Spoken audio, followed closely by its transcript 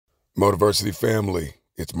Motiversity family,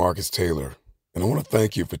 it's Marcus Taylor, and I want to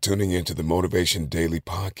thank you for tuning into the Motivation Daily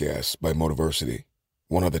Podcast by Motiversity,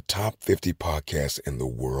 one of the top 50 podcasts in the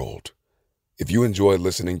world. If you enjoy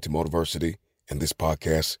listening to Motiversity and this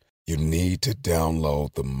podcast, you need to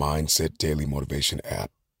download the Mindset Daily Motivation app.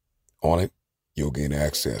 On it, you'll gain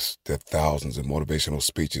access to thousands of motivational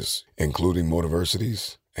speeches, including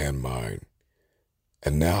Motiversity's and mine.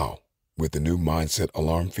 And now, with the new Mindset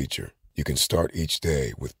Alarm feature, you can start each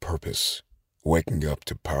day with purpose, waking up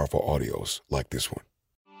to powerful audios like this one.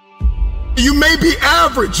 You may be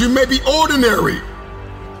average, you may be ordinary,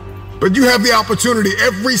 but you have the opportunity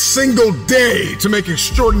every single day to make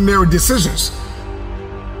extraordinary decisions.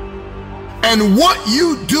 And what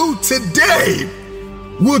you do today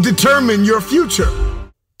will determine your future.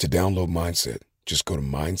 To download Mindset, just go to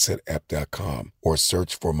mindsetapp.com or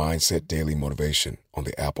search for Mindset Daily Motivation on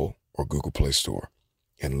the Apple or Google Play Store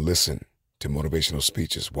and listen to motivational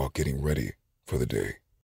speeches while getting ready for the day.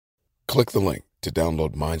 Click the link to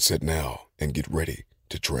download Mindset now and get ready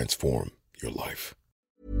to transform your life.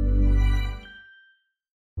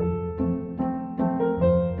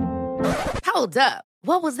 Hold up.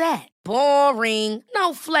 What was that? Boring.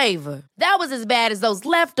 No flavor. That was as bad as those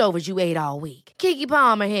leftovers you ate all week. Keke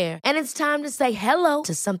Palmer here, and it's time to say hello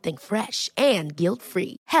to something fresh and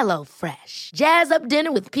guilt-free. Hello Fresh. Jazz up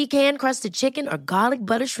dinner with pecan-crusted chicken or garlic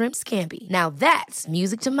butter shrimp scampi. Now that's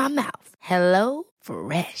music to my mouth. Hello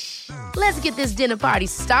Fresh. Let's get this dinner party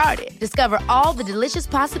started. Discover all the delicious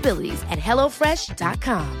possibilities at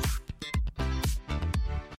hellofresh.com.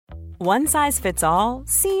 One size fits all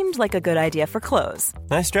seemed like a good idea for clothes.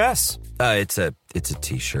 Nice dress. It's a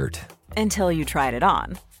t-shirt. Until you tried it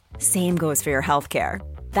on. Same goes for your healthcare.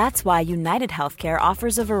 That's why United Healthcare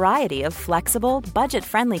offers a variety of flexible,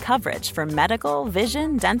 budget-friendly coverage for medical,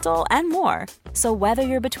 vision, dental, and more. So whether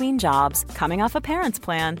you're between jobs, coming off a parent's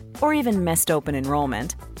plan, or even missed open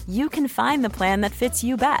enrollment, you can find the plan that fits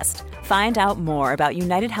you best. Find out more about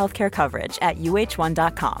United Healthcare coverage at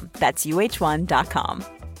uh1.com. That's uh1.com.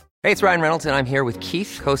 Hey, it's Ryan Reynolds, and I'm here with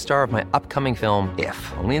Keith, co-star of my upcoming film, If,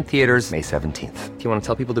 only in theaters May 17th. Do you want to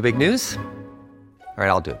tell people the big news? All right,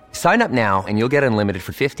 I'll do it. Sign up now and you'll get unlimited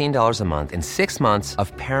for $15 a month and 6 months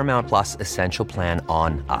of Paramount Plus Essential Plan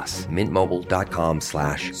on us.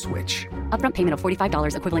 MintMobile.com/switch. Upfront payment of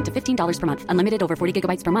 $45 equivalent to $15 per month. Unlimited over 40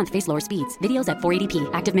 gigabytes per month. Face lower speeds. Videos at 480p.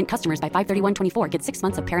 Active Mint customers by 531.24 get 6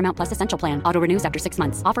 months of Paramount Plus Essential Plan. Auto renews after 6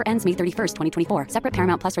 months. Offer ends May 31st, 2024. Separate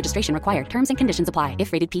Paramount Plus registration required. Terms and conditions apply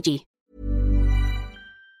if rated PG.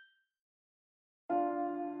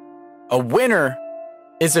 A winner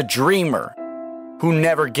is a dreamer who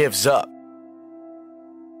never gives up.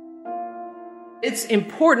 It's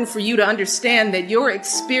important for you to understand that your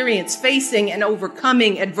experience facing and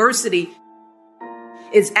overcoming adversity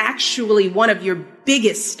is actually one of your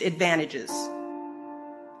biggest advantages.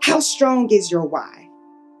 How strong is your why?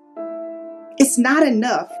 It's not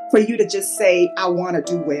enough for you to just say, I want to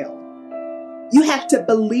do well. You have to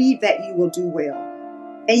believe that you will do well,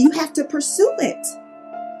 and you have to pursue it.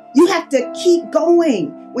 You have to keep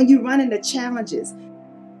going when you run into challenges.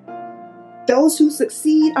 Those who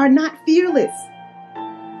succeed are not fearless.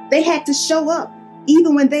 They had to show up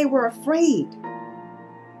even when they were afraid.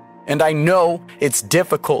 And I know it's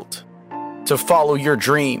difficult to follow your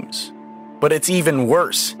dreams, but it's even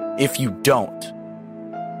worse if you don't.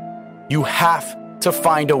 You have to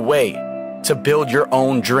find a way to build your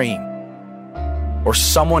own dream, or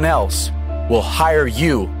someone else will hire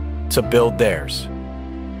you to build theirs.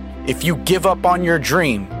 If you give up on your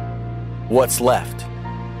dream, what's left?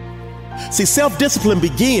 See, self-discipline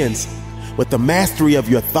begins with the mastery of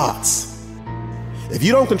your thoughts. If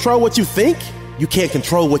you don't control what you think, you can't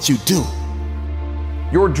control what you do.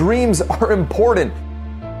 Your dreams are important.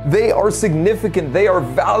 They are significant. They are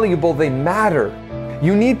valuable. They matter.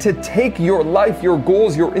 You need to take your life, your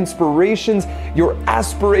goals, your inspirations, your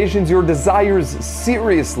aspirations, your desires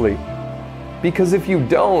seriously. Because if you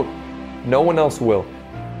don't, no one else will.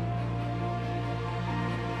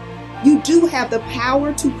 You do have the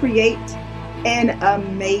power to create an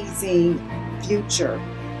amazing future.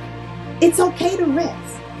 It's okay to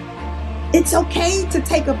rest. It's okay to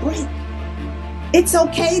take a break. It's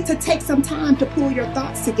okay to take some time to pull your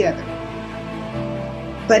thoughts together.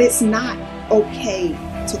 But it's not okay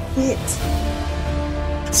to quit.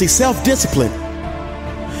 See, self-discipline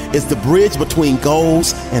is the bridge between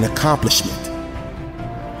goals and accomplishment.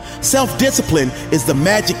 Self-discipline is the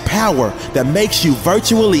magic power that makes you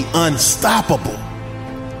virtually unstoppable.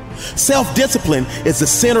 Self-discipline is the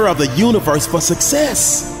center of the universe for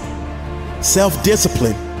success.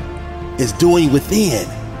 Self-discipline is doing within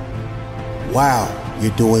while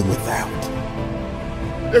you're doing without.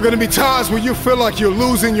 There are going to be times when you feel like you're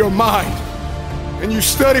losing your mind. And you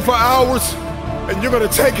study for hours, and you're going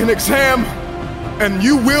to take an exam, and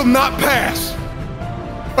you will not pass.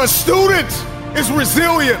 A student is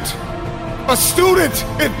resilient. A student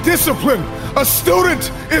is disciplined. A student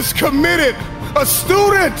is committed. A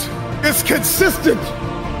student is consistent.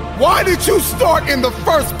 Why did you start in the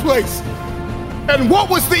first place? And what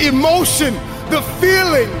was the emotion, the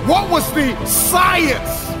feeling? What was the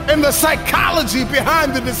science and the psychology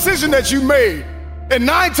behind the decision that you made? And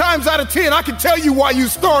 9 times out of 10, I can tell you why you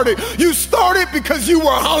started. You started because you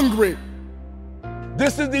were hungry.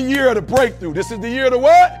 This is the year of the breakthrough. This is the year of the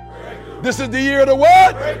what? Breakthrough. This is the year of the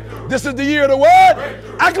what? Breakthrough. This is the year of the what?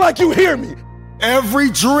 Breakthrough. Act like you hear me. Every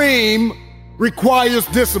dream requires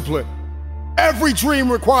discipline. Every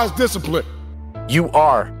dream requires discipline. You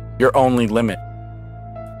are your only limit.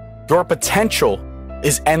 Your potential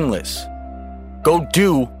is endless. Go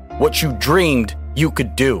do what you dreamed you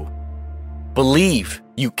could do. Believe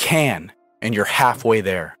you can, and you're halfway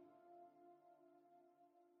there.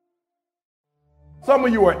 Some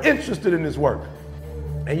of you are interested in this work,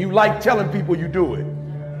 and you like telling people you do it.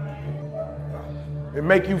 It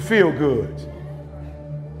make you feel good.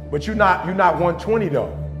 But you're not 120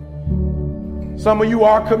 though. Some of you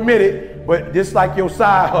are committed, but this like your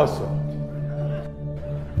side hustle.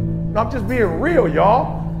 I'm just being real,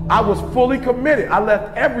 y'all. I was fully committed. I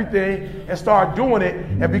left everything and started doing it.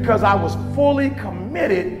 And because I was fully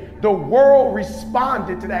committed, the world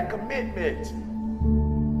responded to that commitment.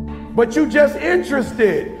 But you just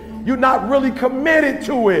interested. You're not really committed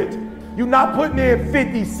to it. You're not putting in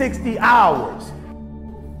 50, 60 hours.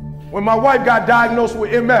 When my wife got diagnosed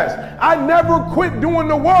with MS, I never quit doing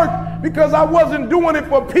the work because I wasn't doing it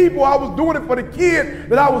for people. I was doing it for the kids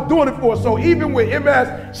that I was doing it for. So even with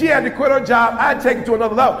MS, she had to quit her job. I had to take it to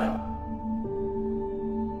another level.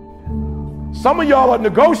 Some of y'all are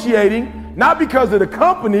negotiating, not because of the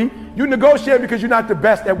company. You negotiate because you're not the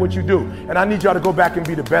best at what you do. And I need y'all to go back and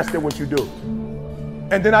be the best at what you do.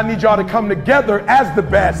 And then I need y'all to come together as the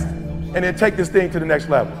best and then take this thing to the next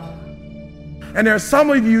level. And there are some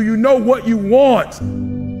of you, you know what you want.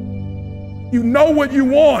 You know what you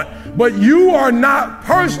want, but you are not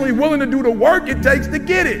personally willing to do the work it takes to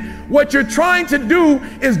get it. What you're trying to do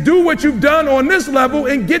is do what you've done on this level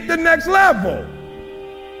and get the next level.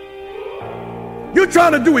 You're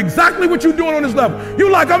trying to do exactly what you're doing on this level.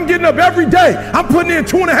 You're like, I'm getting up every day. I'm putting in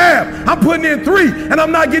 2.5. I'm putting in 3, and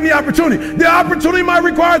I'm not getting the opportunity. The opportunity might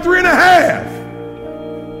require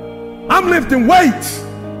 3.5. I'm lifting weights.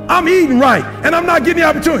 I'm eating right, and I'm not getting the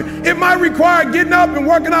opportunity. It might require getting up and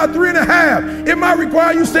working out 3.5. It might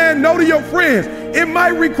require you saying no to your friends. It might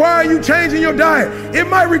require you changing your diet. It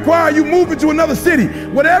might require you moving to another city.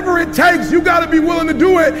 Whatever it takes, you got to be willing to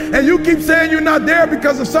do it. And you keep saying you're not there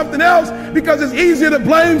because of something else, because it's easier to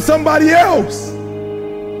blame somebody else.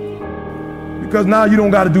 Because now you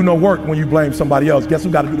don't got to do no work when you blame somebody else. Guess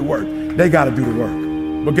who got to do the work? They got to do the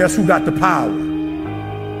work. But guess who got the power?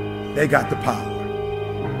 They got the power.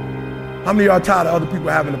 How many of y'all tired of other people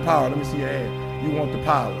having the power? Let me see your hand. You want the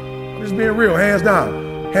power. I'm just being real, hands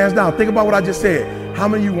down. Hands down. Think about what I just said. How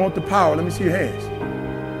many of you want the power? Let me see your hands.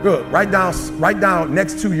 Good. Write down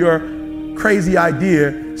next to your crazy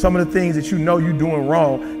idea some of the things that you know you're doing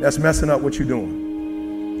wrong that's messing up what you're doing.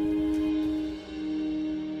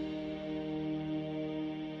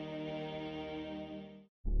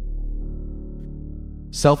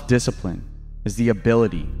 Self-discipline is the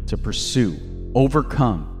ability to pursue,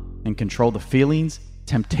 overcome, and control the feelings,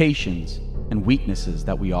 temptations, and weaknesses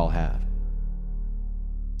that we all have.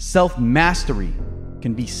 Self-mastery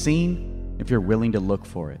can be seen if you're willing to look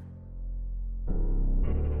for it.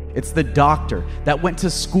 It's the doctor that went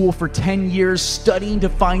to school for 10 years studying to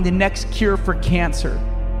find the next cure for cancer.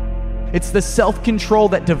 It's the self-control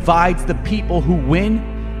that divides the people who win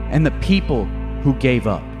and the people who gave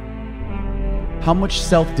up. How much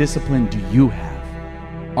self-discipline do you have?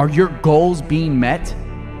 Are your goals being met?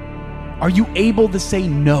 Are you able to say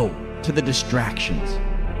no to the distractions?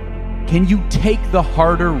 Can you take the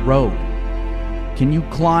harder road? Can you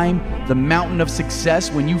climb the mountain of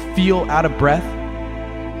success when you feel out of breath?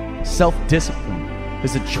 Self-discipline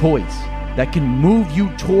is a choice that can move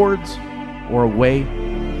you towards or away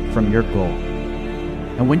from your goal.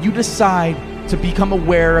 And when you decide to become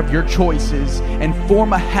aware of your choices and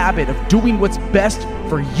form a habit of doing what's best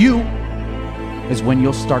for you, is when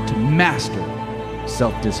you'll start to master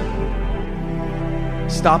self-discipline.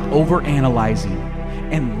 Stop overanalyzing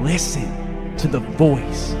and listen to the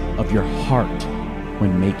voice of your heart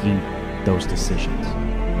when making those decisions.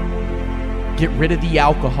 Get rid of the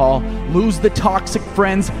alcohol, lose the toxic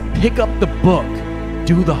friends, pick up the book,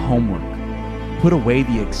 do the homework. Put away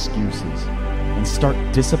the excuses and start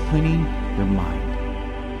disciplining your mind.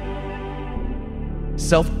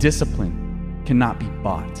 Self-discipline cannot be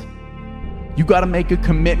bought. You got to make a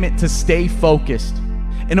commitment to stay focused.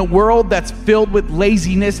 In a world that's filled with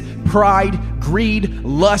laziness, pride, greed,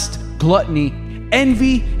 lust, gluttony,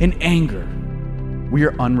 envy, and anger, we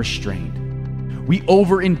are unrestrained. We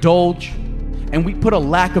overindulge, and we put a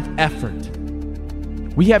lack of effort.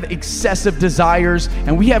 We have excessive desires,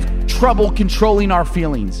 and we have trouble controlling our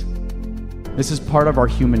feelings. This is part of our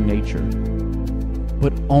human nature.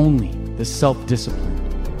 But only the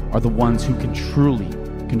self-disciplined are the ones who can truly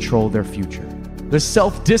control their future. The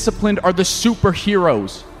self-disciplined are the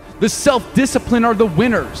superheroes. The self-disciplined are the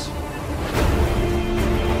winners.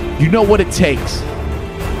 You know what it takes.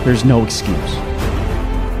 There's no excuse.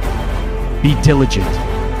 Be diligent.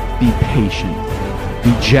 Be patient.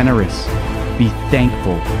 Be generous. Be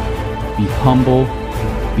thankful. Be humble.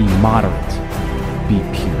 Be moderate. Be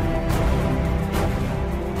pure.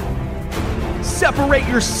 Separate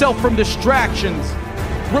yourself from distractions.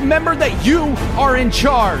 Remember that you are in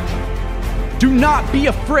charge. Do not be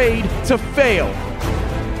afraid to fail.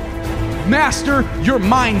 Master your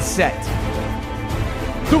mindset.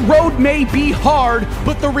 The road may be hard,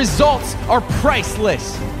 but the results are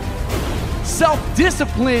priceless.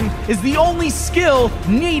 Self-discipline is the only skill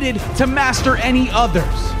needed to master any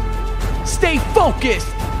others. Stay focused.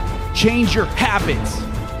 Change your habits.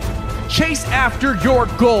 Chase after your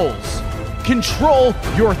goals. Control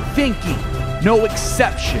your thinking. No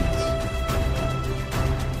exceptions.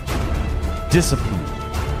 Discipline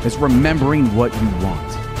is remembering what you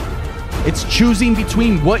want. It's choosing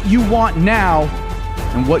between what you want now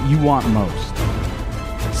and what you want most.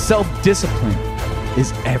 Self-discipline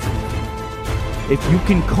is everything. If you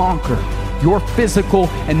can conquer your physical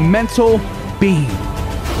and mental being,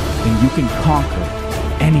 then you can conquer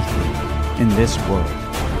anything in this world.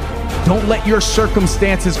 Don't let your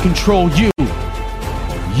circumstances control you.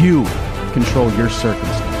 You control your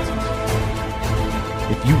circumstances.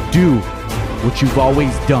 If you do what you've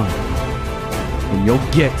always done, then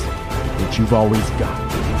you'll get what you've always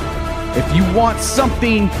got. If you want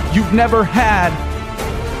something you've never had,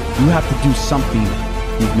 you have to do something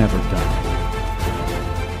you've never done.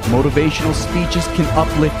 Motivational speeches can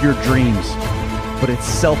uplift your dreams, but it's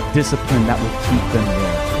self-discipline that will keep them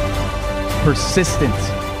there. Persistence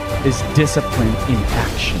is discipline in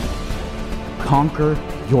action. Conquer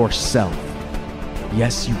yourself.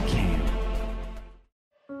 Yes, you can.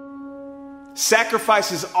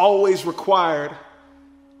 Sacrifice is always required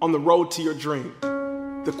on the road to your dream.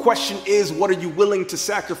 The question is, what are you willing to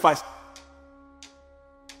sacrifice?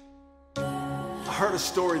 I heard a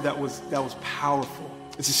story that was powerful.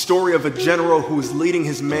 It's a story of a general who was leading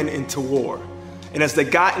his men into war. And as they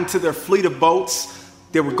got into their fleet of boats,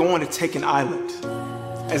 they were going to take an island.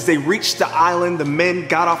 As they reached the island, the men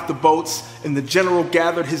got off the boats, and the general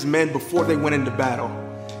gathered his men before they went into battle.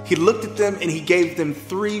 He looked at them and he gave them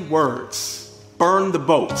 3 words: burn the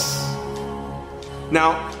boats.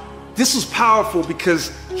 Now, this was powerful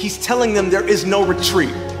because he's telling them there is no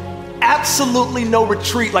retreat. Absolutely no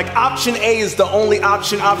retreat. Like option A is the only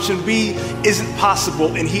option. Option B isn't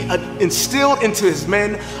possible. And he instilled into his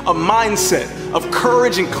men a mindset of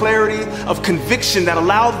courage and clarity, of conviction that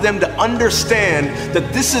allowed them to understand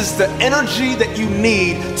that this is the energy that you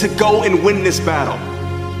need to go and win this battle.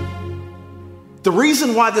 The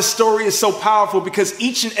reason why this story is so powerful, because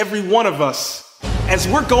each and every one of us, as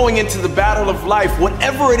we're going into the battle of life,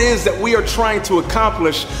 whatever it is that we are trying to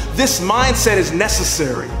accomplish, this mindset is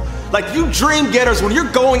necessary. Like you dream getters, when you're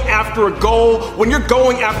going after a goal, when you're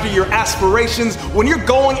going after your aspirations, when you're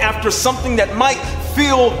going after something that might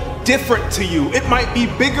feel different to you, it might be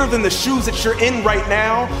bigger than the shoes that you're in right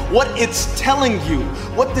now, what it's telling you,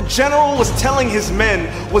 what the general was telling his men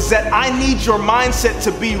was that I need your mindset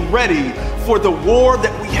to be ready for the war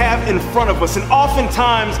that we have in front of us. And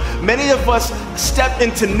oftentimes, many of us step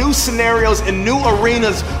into new scenarios and new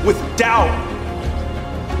arenas with doubt.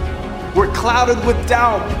 We're clouded with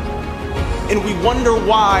doubt. And we wonder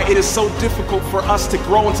why it is so difficult for us to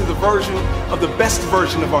grow into the best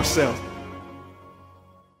version of ourselves.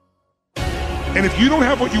 And if you don't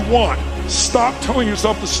have what you want, stop telling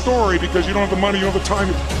yourself the story because you don't have the money, you don't have the time.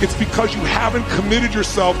 It's because you haven't committed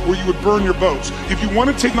yourself where you would burn your boats. If you want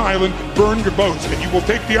to take an island, burn your boats, and you will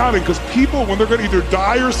take the island, because people, when they're going to either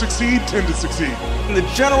die or succeed, tend to succeed. And the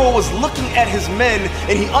general was looking at his men,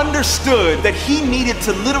 and he understood that he needed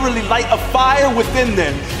to literally light a fire within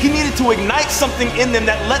them. He needed to ignite something in them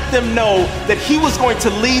that let them know that he was going to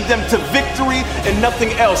lead them to victory and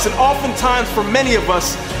nothing else. And oftentimes, for many of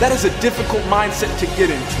us, that is a difficult mindset to get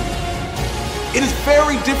into. It is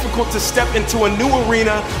very difficult to step into a new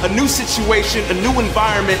arena, a new situation, a new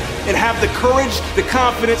environment, and have the courage, the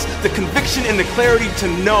confidence, the conviction, and the clarity to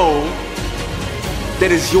know that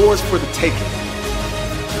it's yours for the taking.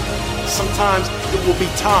 Sometimes it will be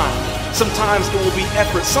time. Sometimes it will be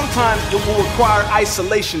effort. Sometimes it will require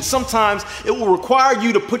isolation. Sometimes it will require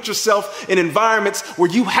you to put yourself in environments where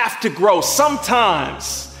you have to grow.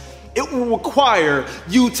 Sometimes it will require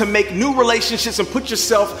you to make new relationships and put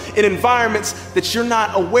yourself in environments that you're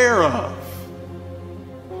not aware of.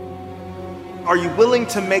 Are you willing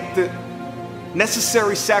to make the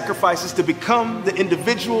necessary sacrifices to become the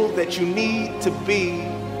individual that you need to be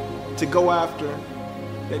to go after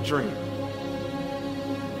that dream?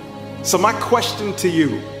 So my question to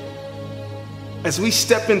you, as we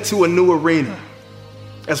step into a new arena,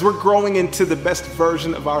 as we're growing into the best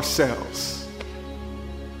version of ourselves,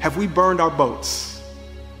 have we burned our boats?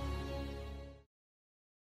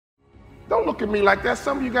 Don't look at me like that.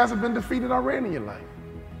 Some of you guys have been defeated already in your life.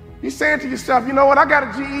 You're saying to yourself, you know what, I got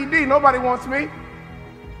a GED, nobody wants me.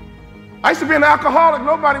 I used to be an alcoholic,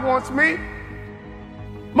 nobody wants me.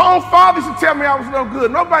 My own father used to tell me I was no good,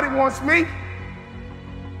 nobody wants me.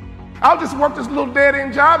 I'll just work this little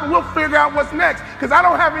dead-end job and we'll figure out what's next, because I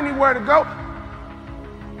don't have anywhere to go.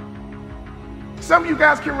 Some of you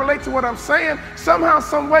guys can relate to what I'm saying. Somehow,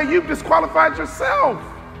 some way, you've disqualified yourself.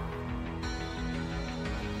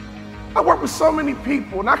 I work with so many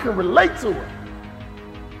people and I can relate to it.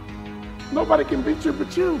 Nobody can beat you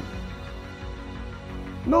but you.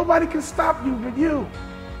 Nobody can stop you but you.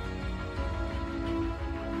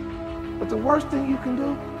 But the worst thing you can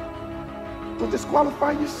do is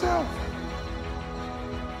disqualify yourself.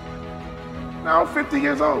 Now I'm 50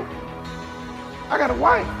 years old. I got a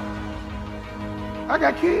wife. I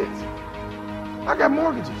got kids. I got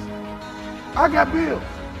mortgages. I got bills.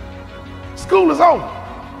 School is over.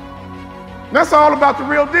 That's all about the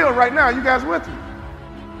real deal right now. You guys with me?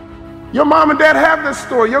 Your mom and dad have this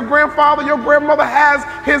story. Your grandfather, your grandmother has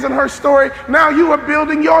his and her story. Now you are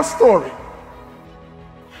building your story.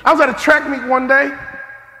 I was at a track meet one day,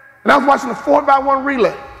 and I was watching a 4x1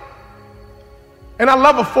 relay. And I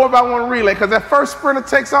love a 4x1 relay because that first sprinter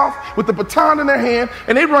takes off with the baton in their hand,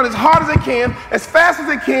 and they run as hard as they can, as fast as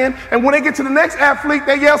they can, and when they get to the next athlete,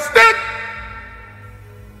 they yell, "Stick!"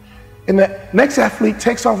 And the next athlete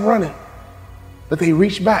takes off running, but they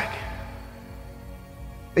reach back.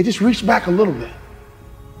 They just reach back a little bit.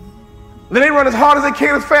 Then they run as hard as they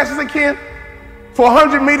can, as fast as they can, for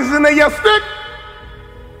 100 meters, and then they yell, "Stick!"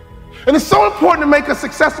 And it's so important to make a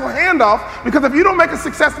successful handoff, because if you don't make a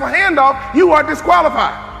successful handoff, you are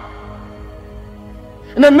disqualified.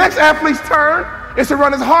 And the next athlete's turn is to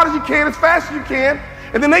run as hard as you can, as fast as you can,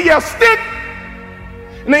 and then they yell, "Stick!"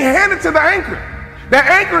 And they hand it to the anchor. That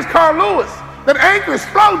anchor is Carl Lewis. That anchor is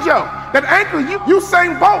Flojo. That anchor is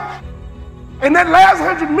Usain Bolt. And that last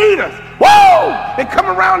 100 meters, whoa, they come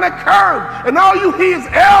around that curve, and all you hear is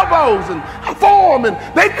elbows and form, and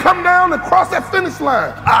they come down and cross that finish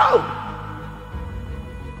line. Oh!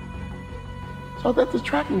 So I was at this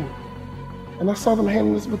track meet, and I saw them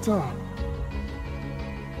handing this baton.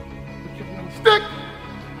 Stick!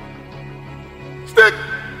 Stick!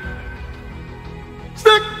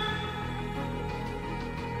 Stick!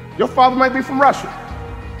 Your father might be from Russia.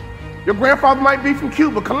 Your grandfather might be from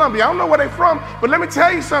Cuba, Colombia. I don't know where they're from, but let me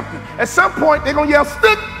tell you something. At some point, they're going to yell,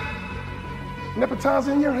 "Stick!" And that baton's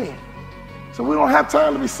in your hand. So we don't have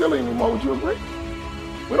time to be silly anymore. Would you agree?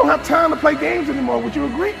 We don't have time to play games anymore. Would you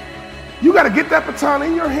agree? You got to get that baton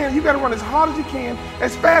in your hand. You got to run as hard as you can,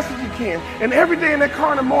 as fast as you can. And every day in that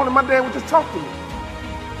car in the morning, my dad would just talk to me.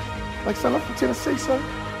 Like, "Son, I'm from Tennessee, son.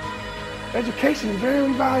 Education is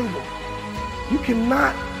very valuable. You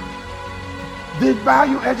cannot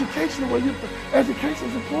devalue education where education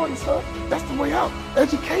is important, son. That's the way out.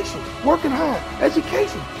 Education, working hard,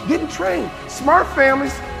 education, getting trained. Smart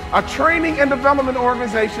families are training and development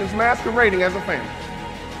organizations masquerading as a family.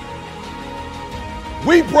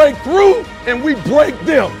 We break through and we break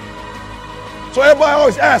them. So everybody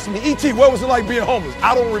always asks me, "E.T., what was it like being homeless?"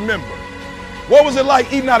 I don't remember. What was it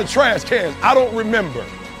like eating out of trash cans? I don't remember.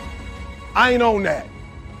 I ain't on that.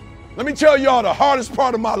 Let me tell y'all the hardest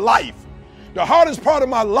part of my life. The hardest part of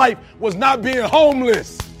my life was not being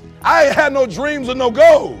homeless. I ain't had no dreams or no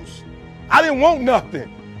goals. I didn't want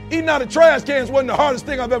nothing. Eating out of trash cans wasn't the hardest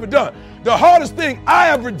thing I've ever done. The hardest thing I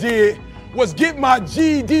ever did was get my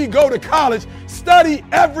GED, go to college, study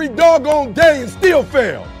every doggone day and still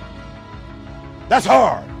fail. That's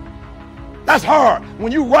hard. That's hard.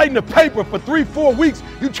 When you writing a paper for 3-4 weeks,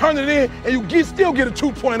 you turn it in and you still get a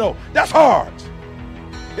 2.0. That's hard.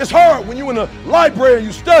 It's hard when you're in the library and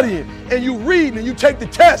you're studying and you read and you take the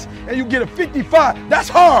test and you get a 55. That's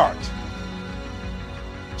hard.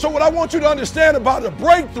 So what I want you to understand about a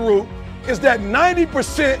breakthrough is that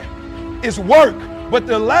 90% is work, but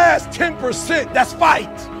the last 10%, that's fight.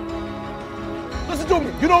 Listen to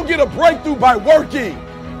me. You don't get a breakthrough by working.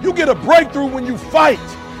 You get a breakthrough when you fight.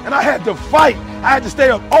 And I had to fight. I had to stay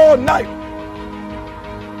up all night.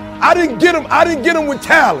 I didn't get them with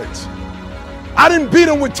talent. I didn't beat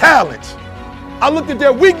them with talent. I looked at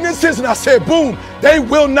their weaknesses and I said, boom, they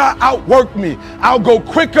will not outwork me. I'll go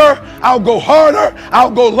quicker, I'll go harder, I'll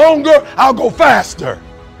go longer, I'll go faster.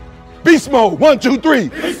 Beast mode, 1, 2, 3.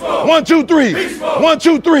 Beast mode. 1, 2, 3. Beast mode. 1,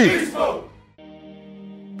 2, 3. Beast mode.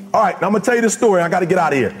 All right, now I'm gonna tell you the story. I gotta get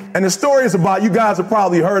out of here. And the story is about, you guys have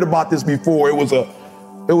probably heard about this before. It was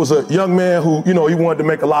a young man who, he wanted to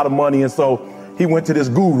make a lot of money, and so he went to this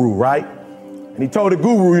guru, right? And he told the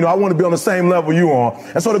guru, I want to be on the same level you're on.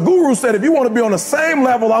 And so the guru said, if you want to be on the same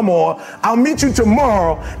level I'm on, I'll meet you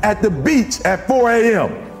tomorrow at the beach at 4 a.m.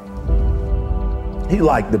 He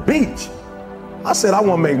liked the beach. I said, I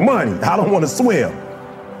want to make money. I don't want to swim.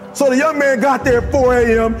 So the young man got there at 4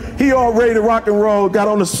 a.m. He all ready to rock and roll, got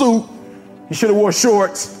on the suit. He should have wore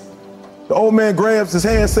shorts. The old man grabs his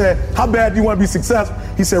hand and said, how bad do you want to be successful?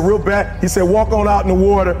 He said, real bad. He said, walk on out in the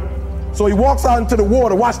water. So he walks out into the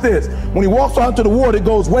water. Watch this. When he walks out into the water, it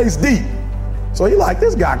goes waist deep. So he like,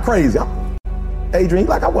 this guy crazy. Adrian, he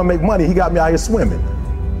like, I want to make money. He got me out here swimming.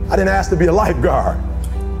 I didn't ask to be a lifeguard.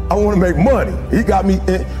 I want to make money. He got me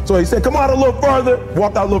in. So he said, come out a little further.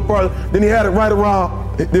 Walked out a little further. Then he had it right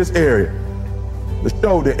around this area, the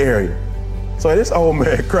shoulder area. So this old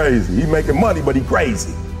man crazy. He making money, but he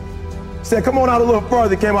crazy. He said, come on out a little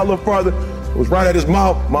further. Came out a little further. It was right at his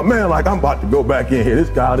mouth. My man like, I'm about to go back in here. This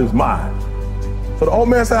guy is mine. So the old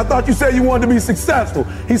man said, I thought you said you wanted to be successful.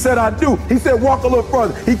 He said, I do. He said, walk a little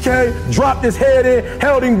further. He came, dropped his head in,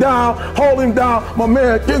 held him down, hold him down. My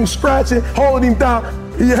man getting scratching, holding him down.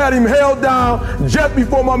 He had him held down. Just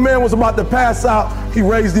before my man was about to pass out, he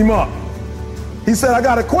raised him up. He said, I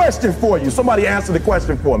got a question for you. Somebody answer the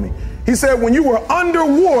question for me. He said, when you were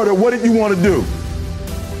underwater, what did you want to do?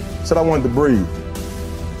 He said, I wanted to breathe.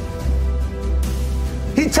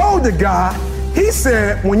 He told the guy, he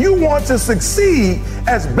said, when you want to succeed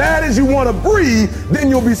as bad as you want to breathe, then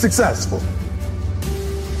you'll be successful.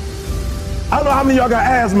 I don't know how many of y'all got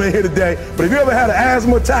asthma in here today, but if you ever had an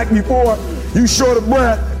asthma attack before, you short of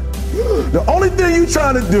breath, the only thing you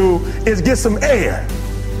trying to do is get some air.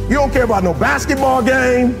 You don't care about no basketball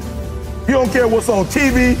game. You don't care what's on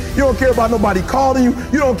TV. You don't care about nobody calling you.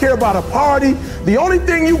 You don't care about a party. The only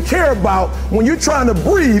thing you care about when you're trying to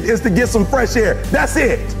breathe is to get some fresh air. That's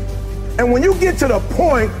it. And when you get to the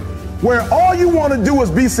point where all you want to do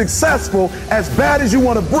is be successful as bad as you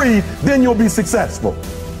want to breathe, then you'll be successful.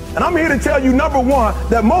 And I'm here to tell you, number one,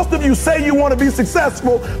 that most of you say you want to be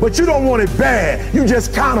successful, but you don't want it bad. You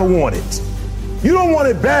just kind of want it. You don't want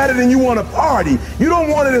it badder than you want to party. You don't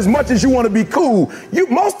want it as much as you want to be cool.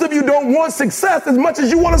 Most of you don't want success as much as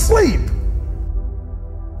you want to sleep.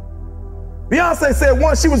 Beyonce said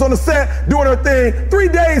once she was on the set doing her thing, 3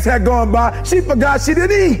 days had gone by, she forgot she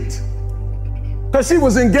didn't eat because she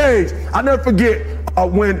was engaged. I'll never forget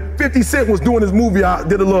when 50 Cent was doing his movie, I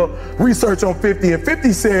did a little research on 50, and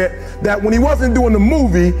 50 said that when he wasn't doing the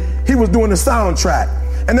movie, he was doing the soundtrack.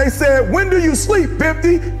 And they said, when do you sleep,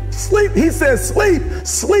 50? Sleep, he said, sleep.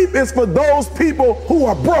 Sleep is for those people who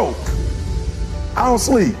are broke. I don't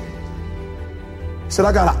sleep. He said,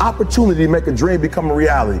 I got an opportunity to make a dream become a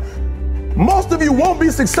reality. Most of you won't be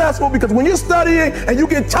successful because when you're studying and you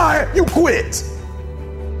get tired, you quit.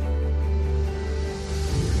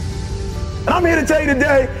 And I'm here to tell you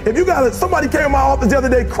today, if you got somebody came to my office the other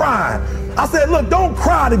day crying. I said, look, don't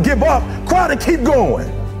cry to give up, cry to keep going.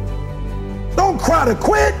 Don't cry to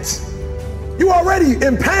quit. You already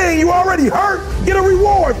in pain, you already hurt, get a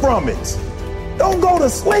reward from it. Don't go to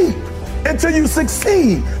sleep until you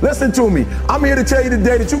succeed. Listen to me, I'm here to tell you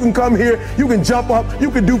today that you can come here, you can jump up,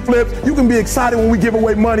 you can do flips, you can be excited when we give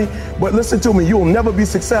away money, but listen to me, you'll never be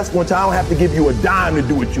successful until I don't have to give you a dime to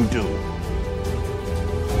do what you do.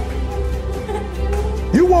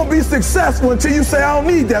 You won't be successful until you say, I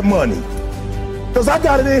don't need that money, because I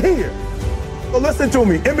got it in here. So listen to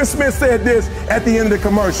me. Emmitt Smith said this at the end of the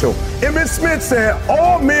commercial. Emmitt Smith said,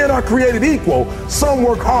 all men are created equal. Some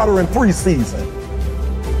work harder in preseason.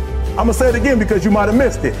 I'm going to say it again because you might have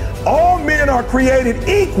missed it. All men are created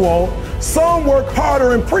equal. Some work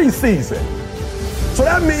harder in preseason. So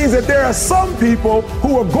that means that there are some people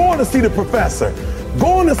who are going to see the professor,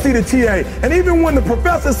 going to see the TA. And even when the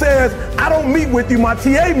professor says, I don't meet with you, my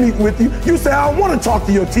TA meet with you, you say, I don't want to talk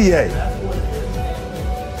to your TA.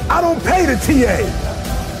 I don't pay the TA.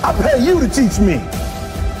 I pay you to teach me.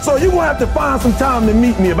 So you're going to have to find some time to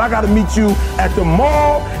meet me. If I got to meet you at the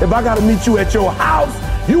mall, if I got to meet you at your house,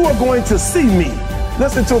 you are going to see me.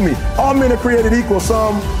 Listen to me. All men are created equal.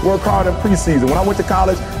 Some work hard in preseason. When I went to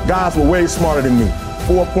college, guys were way smarter than me.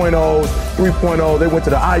 4.0s, 3.0. They went to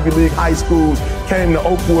the Ivy League high schools, came to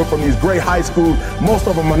Oakwood from these great high schools. Most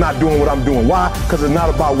of them are not doing what I'm doing. Why? Because it's not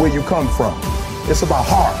about where you come from. It's about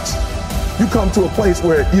heart. You come to a place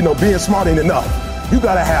where, being smart ain't enough. You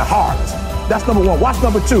got to have heart. That's number one. Watch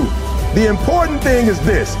number two. The important thing is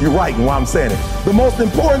this. You're right in why I'm saying it. The most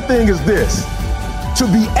important thing is this. To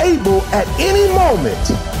be able at any moment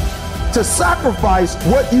to sacrifice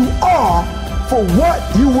what you are for what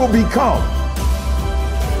you will become.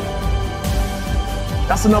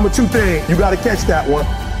 That's the number two thing. You got to catch that one.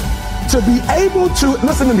 To be able to,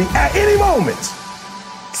 listen to me, at any moment.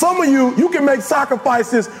 Some of you can make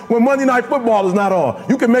sacrifices when Monday Night Football is not on.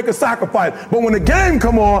 You can make a sacrifice. But when the game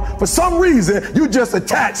come on, for some reason, you just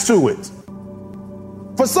attach to it.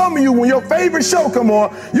 For some of you, when your favorite show come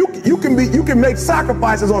on, you can make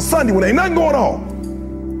sacrifices on Sunday when ain't nothing going on.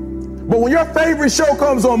 But when your favorite show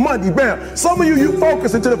comes on Monday, bam, some of you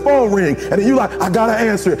focus until the phone ring, and then you like, I gotta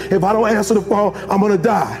answer it. If I don't answer the phone, I'm gonna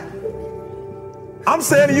die. I'm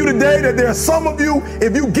saying to you today that there are some of you,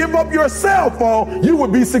 if you give up your cell phone, you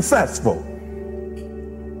would be successful.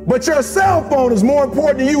 But your cell phone is more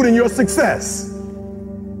important to you than your success.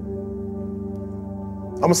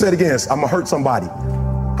 I'm gonna say it again. I'm gonna hurt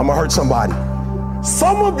somebody.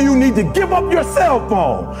 Some of you need to give up your cell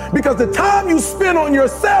phone because the time you spend on your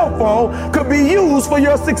cell phone could be used for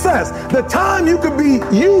your success. The time you could be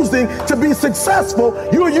using to be successful,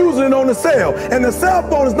 you're using it on the cell. And the cell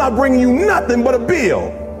phone is not bringing you nothing but a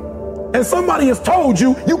bill. And somebody has told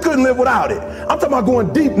you you couldn't live without it. I'm talking about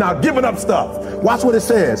going deep now, giving up stuff. Watch what it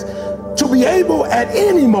says. To be able at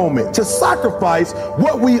any moment to sacrifice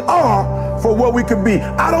what we are for what we could be.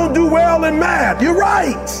 I don't do well in math. You're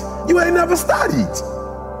right. You ain't never studied.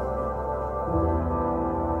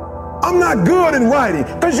 I'm not good in writing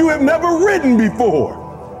because you have never written before.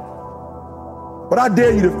 But I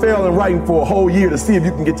dare you to fail in writing for a whole year to see if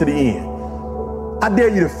you can get to the end. I dare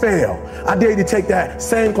you to fail. I dare you to take that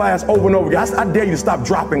same class over and over again. I dare you to stop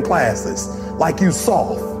dropping classes like you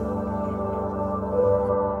soft.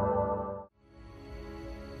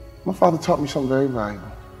 My father taught me something very valuable.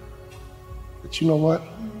 But you know what?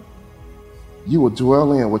 You will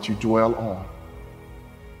dwell in what you dwell on.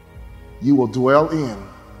 You will dwell in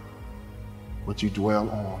what you dwell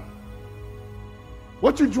on.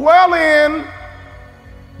 What you dwell in,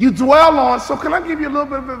 you dwell on. So can I give you a little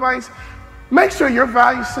bit of advice? Make sure your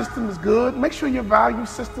value system is good. Make sure your value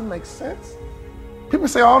system makes sense. People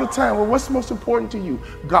say all the time, well, what's most important to you?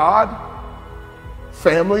 God,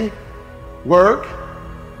 family, work.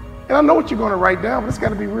 And I know what you're going to write down, but it's got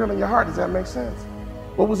to be real in your heart. Does that make sense?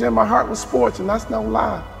 What was in my heart was sports, and that's no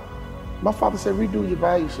lie. My father said, redo your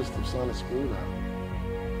value system, son, it's screwed up.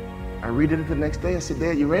 I read it the next day. I said,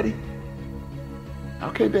 Dad, you ready?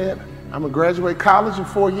 Okay, Dad. I'm going to graduate college in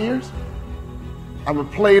 4 years. I'm going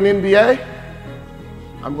to play in NBA.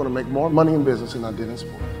 I'm going to make more money in business than I did in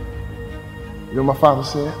sports. You know what my father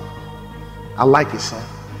said? I like it, son.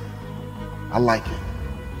 I like it.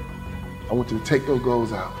 I want you to take those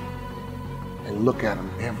goals out and look at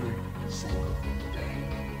them every single day.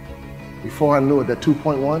 Before I knew it, that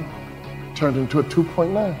 2.1 turned into a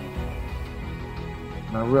 2.9.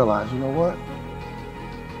 And I realized, you know what?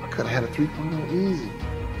 I could have had a 3.0 easy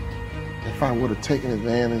if I would have taken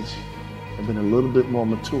advantage and been a little bit more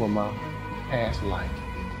mature in my past life.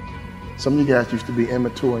 Some of you guys used to be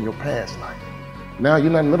immature in your past life. Now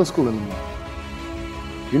you're not in middle school anymore.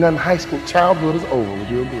 You're not in high school. Childhood is over, would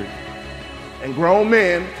you agree? And grown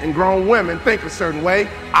men and grown women think a certain way,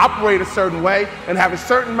 operate a certain way, and have a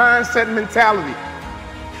certain mindset and mentality.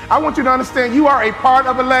 I want you to understand you are a part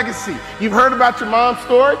of a legacy. You've heard about your mom's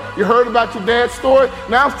story, you heard about your dad's story.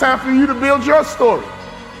 Now it's time for you to build your story.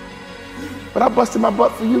 But I busted my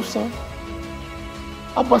butt for you, son.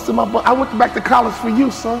 I busted my butt. I went back to college for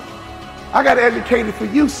you, son. I got educated for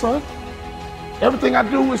you, son. Everything I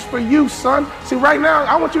do is for you, son. See, right now,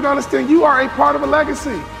 I want you to understand you are a part of a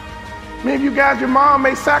legacy. Many of you guys, your mom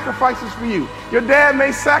made sacrifices for you. Your dad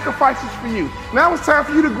made sacrifices for you. Now it's time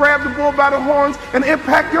for you to grab the bull by the horns and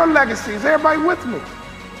impact your legacy. Is everybody with me?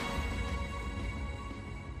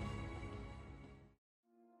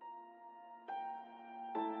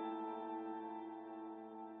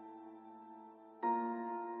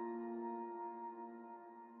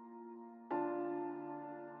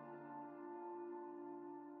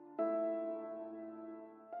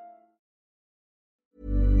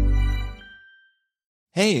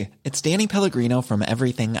 Hey, it's Danny Pellegrino from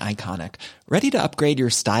Everything Iconic. Ready to upgrade your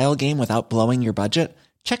style game without blowing your budget?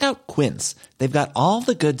 Check out Quince. They've got all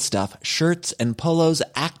the good stuff, shirts and polos,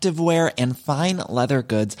 activewear, and fine leather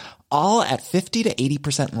goods, all at 50 to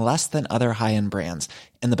 80% less than other high-end brands.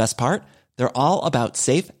 And the best part? They're all about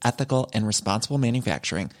safe, ethical, and responsible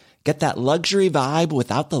manufacturing. Get that luxury vibe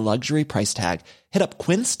without the luxury price tag. Hit up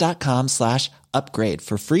quince.com/upgrade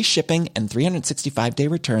for free shipping and 365-day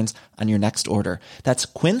returns on your next order. That's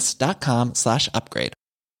quince.com/upgrade.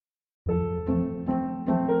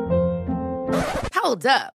 Hold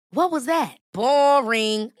up. What was that?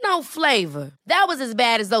 Boring. No flavor. That was as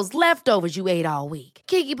bad as those leftovers you ate all week.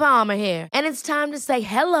 Keke Palmer here, and it's time to say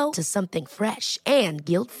hello to something fresh and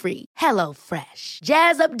guilt-free. HelloFresh.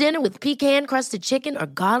 Jazz up dinner with pecan-crusted chicken or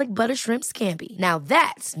garlic butter shrimp scampi. Now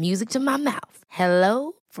that's music to my mouth.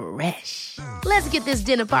 HelloFresh. Let's get this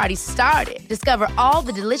dinner party started. Discover all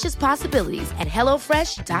the delicious possibilities at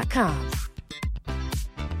HelloFresh.com.